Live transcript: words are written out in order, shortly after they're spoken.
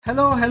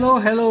Hello, hello,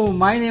 hello.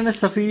 My name is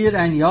Safir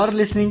and you're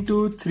listening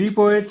to Three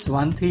Poets,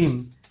 One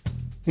Theme.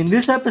 In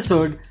this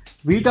episode,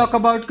 we talk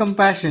about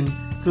compassion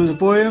through the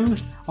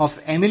poems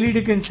of Emily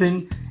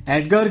Dickinson,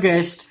 Edgar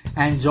Guest,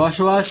 and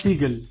Joshua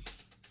Siegel.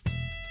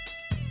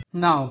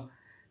 Now,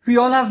 we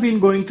all have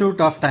been going through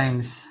tough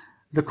times.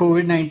 The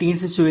COVID-19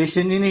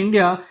 situation in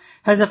India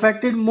has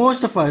affected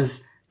most of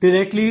us,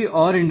 directly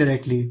or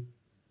indirectly.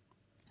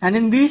 And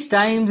in these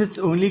times, it's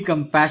only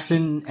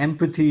compassion,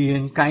 empathy,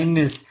 and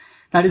kindness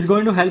that is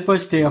going to help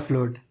us stay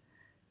afloat.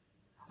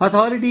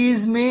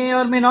 Authorities may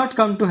or may not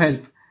come to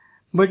help,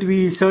 but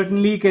we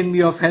certainly can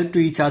be of help to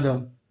each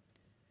other.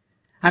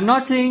 I'm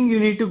not saying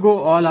you need to go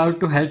all out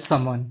to help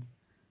someone,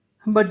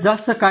 but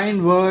just a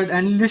kind word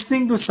and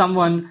listening to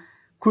someone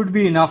could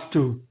be enough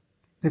too,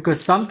 because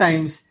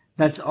sometimes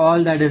that's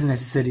all that is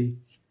necessary.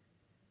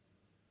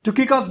 To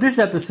kick off this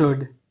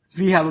episode,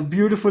 we have a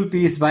beautiful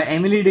piece by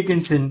Emily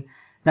Dickinson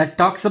that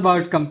talks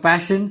about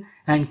compassion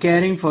and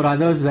caring for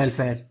others'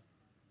 welfare.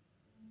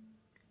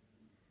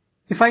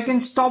 If I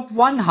can stop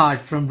one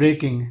heart from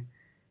breaking,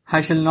 I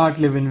shall not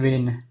live in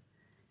vain.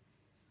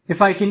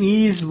 If I can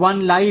ease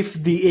one life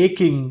the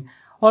aching,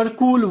 or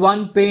cool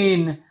one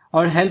pain,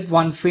 or help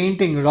one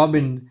fainting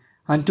robin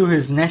unto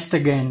his nest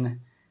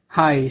again,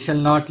 I shall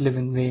not live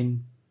in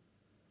vain.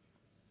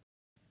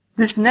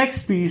 This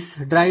next piece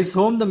drives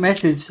home the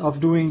message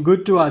of doing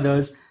good to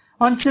others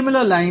on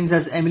similar lines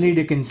as Emily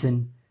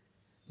Dickinson.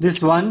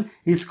 This one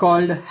is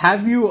called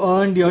Have You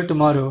Earned Your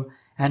Tomorrow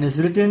and is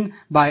written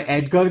by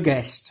Edgar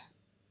Guest.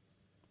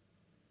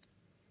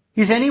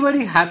 Is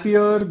anybody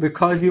happier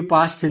because you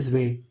passed his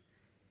way?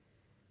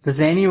 Does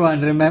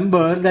anyone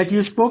remember that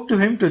you spoke to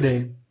him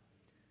today?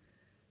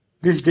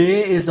 This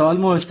day is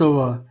almost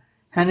over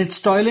and its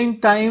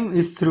toiling time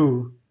is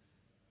through.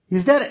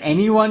 Is there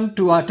anyone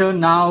to utter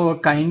now a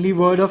kindly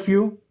word of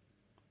you?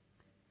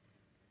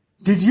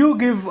 Did you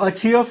give a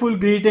cheerful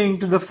greeting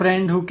to the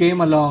friend who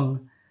came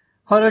along,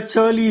 or a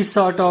churly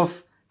sort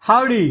of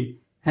howdy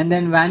and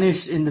then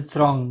vanished in the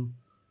throng?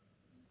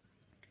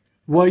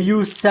 Were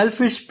you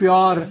selfish,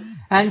 pure,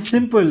 and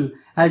simple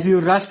as you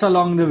rushed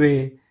along the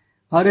way,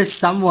 or is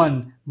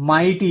someone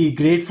mighty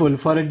grateful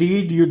for a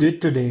deed you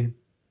did today?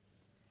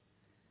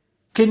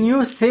 Can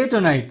you say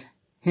tonight,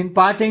 in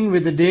parting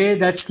with the day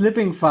that's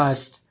slipping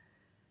fast,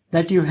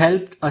 that you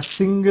helped a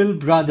single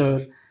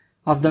brother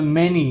of the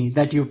many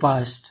that you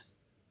passed?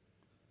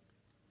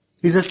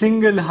 Is a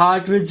single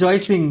heart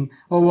rejoicing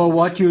over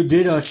what you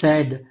did or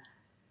said?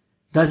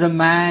 Does a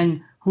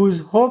man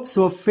whose hopes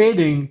were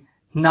fading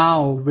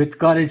now with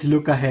courage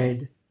look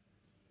ahead?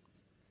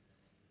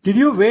 Did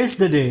you waste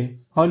the day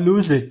or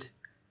lose it?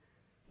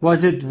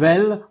 Was it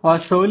well or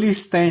sorely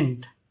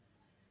spent?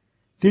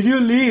 Did you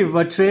leave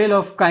a trail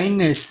of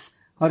kindness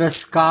or a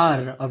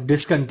scar of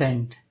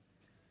discontent?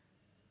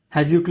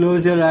 As you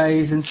close your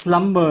eyes in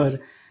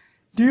slumber,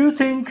 do you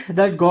think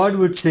that God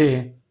would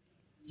say,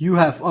 "You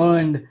have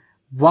earned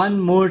one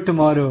more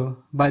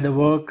tomorrow by the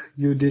work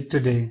you did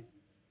today"?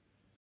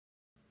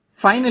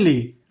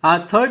 Finally,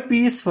 our third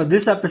piece for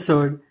this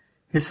episode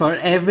is for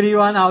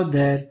everyone out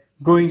there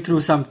going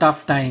through some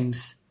tough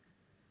times.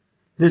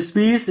 This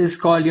piece is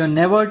called You're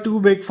Never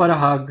Too Big for a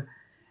Hug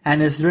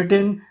and is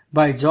written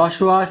by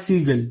Joshua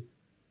Siegel.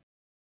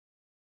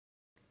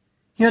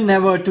 You're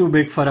never too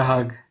big for a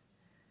hug.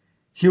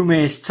 You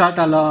may strut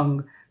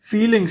along,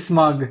 feeling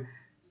smug,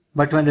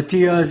 but when the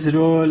tears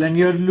roll and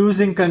you're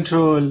losing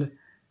control,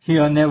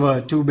 you're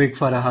never too big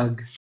for a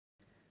hug.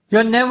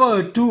 You're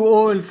never too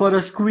old for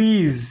a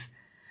squeeze,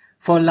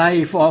 for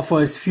life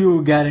offers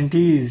few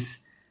guarantees.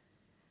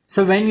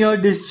 So when you're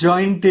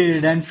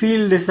disjointed and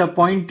feel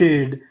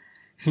disappointed,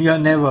 you're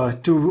never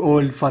too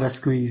old for a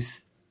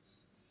squeeze.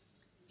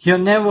 You're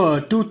never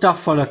too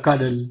tough for a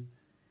cuddle.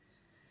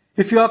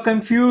 If you're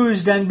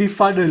confused and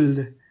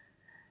befuddled,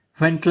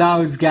 when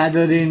clouds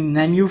gather in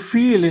and you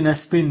feel in a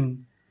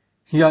spin,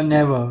 you're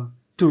never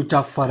too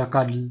tough for a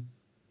cuddle.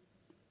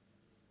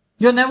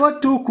 You're never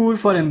too cool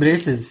for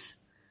embraces.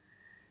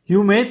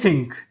 You may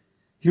think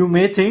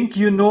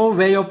you know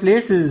where your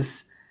place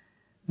is,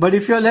 but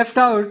if you're left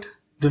out,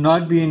 do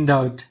not be in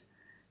doubt.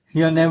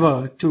 You're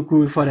never too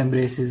cool for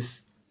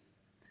embraces.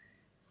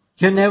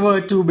 You're never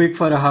too big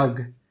for a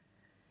hug.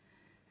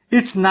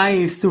 It's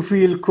nice to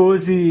feel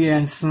cozy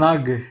and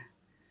snug.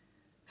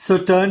 So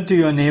turn to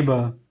your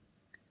neighbor.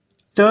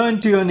 Turn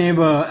to your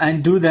neighbor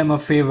and do them a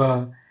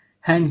favor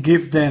and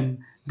give them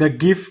the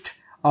gift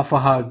of a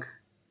hug.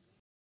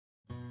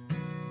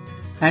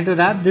 And to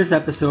wrap this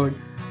episode,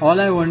 all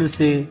I want to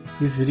say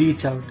is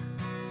reach out.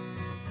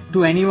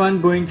 To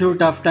anyone going through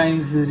tough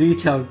times,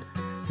 reach out.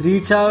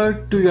 Reach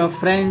out to your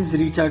friends,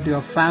 reach out to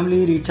your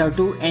family, reach out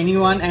to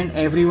anyone and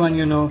everyone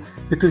you know,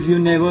 because you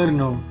never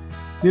know.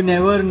 You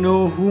never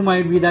know who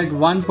might be that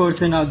one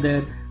person out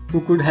there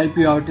who could help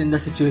you out in the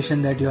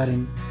situation that you are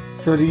in.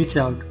 So reach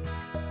out.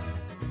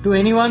 To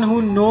anyone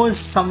who knows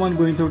someone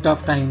going through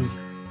tough times,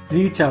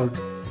 reach out.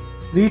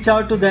 Reach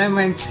out to them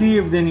and see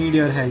if they need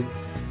your help.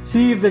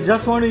 See if they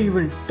just want to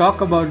even talk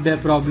about their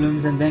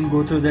problems and then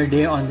go through their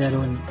day on their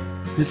own.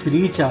 Just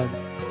reach out.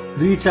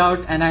 Reach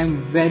out, and I'm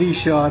very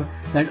sure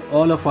that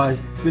all of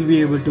us will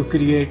be able to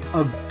create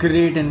a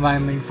great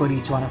environment for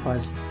each one of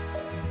us.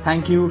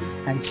 Thank you,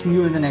 and see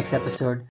you in the next episode.